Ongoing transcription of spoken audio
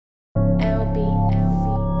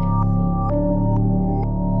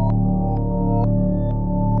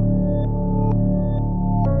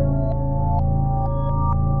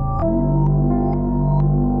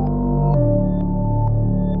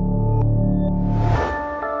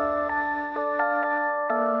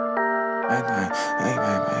same thing. Hey,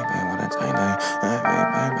 bang, what a chain thing. Hey,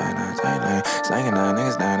 bang, that chain thing. Slanging nine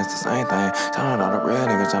niggas down, it's the same thing. Shout out all the real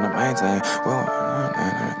niggas tryna maintain. Whoa,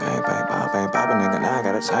 pop a nigga, now I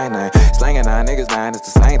got a chain thing. Slanging nine niggas down,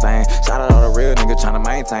 it's the same thing. Shout out all the real niggas tryna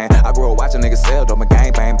maintain. I grew up watching niggas sell dope and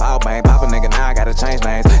gang bang, pop a nigga, now I gotta change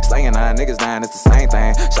names. Slanging nine niggas down, it's the same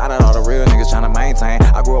thing. Shout out all the real niggas tryna maintain.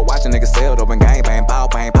 I grew up watching niggas sell dope and gang bang,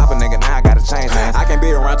 pop a nigga, now I gotta change names. I can't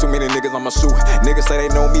be around too many niggas, I'ma shoot. Niggas say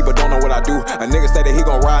they know me, but don't know what I do. A nigga say that he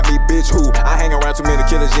gon' ride me, bitch, who? I hang around too many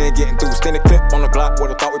killers, you ain't getting through. Stand a clip on the Glock,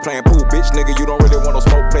 would've thought we playing pool. Bitch, nigga, you don't really want no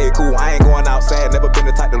smoke, play it cool. I ain't going outside, never been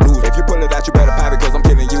the type to lose. If you pull it out, you better pop it, cause I'm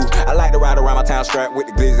killing you. I like to ride around my town strapped with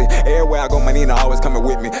the glizzy. Everywhere I go, my Nina always coming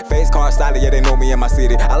with me. Face card solid, yeah, they know me in my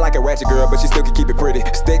city. I like a ratchet girl, but she still can keep it pretty.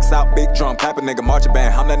 Sticks out, big drum, clap a nigga, marching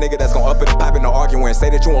band. I'm that nigga that's gon' up it and pop it, no arguing. Say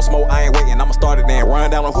that you won't smoke, I ain't waiting, I'ma start it then.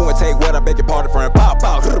 Run down on who and take what, I beg your pardon, friend. Pop,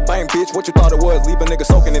 bang, bitch, what you thought it was? Leave a nigga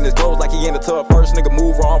soaking in his clothes like he in the tub. First nigga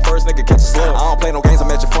move wrong, first nigga catch a slug. I don't play no games,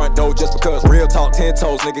 I'm at your front door just because. Real talk, 10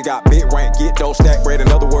 toes, nigga got big rank, get dough, stack bread, in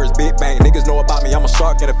other words, big bang. Niggas know about me, I'm a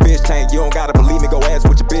shark in a fish tank. You don't gotta believe me, go ask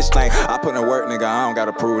what your bitch think. I put in work, nigga, I don't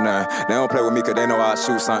gotta prove nothing. They don't play with me cause they know I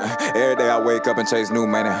shoot something. Every day I wake up and chase new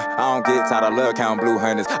money. I don't get tired, I love counting blue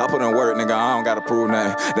hundreds. I put in work, nigga, I don't gotta prove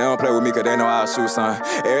nothing. They don't play with me cause they know I shoot something.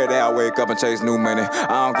 Every day I wake up and chase new money.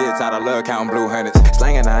 I don't get tired, I love counting blue hundreds.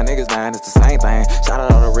 Slanging nine niggas down, it's the same thing. Shout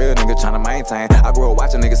out all the real niggas tryna maintain. I grew up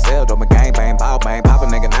watching niggas sell dope and gang bang, pop a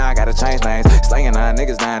nigga, now I gotta change names. Slanging nine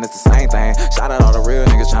niggas down, it's the same thing. Shout out all the real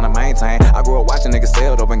niggas tryna maintain. I grew up watching niggas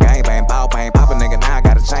sell dope and gang bang, pop a nigga, now I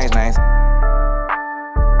gotta change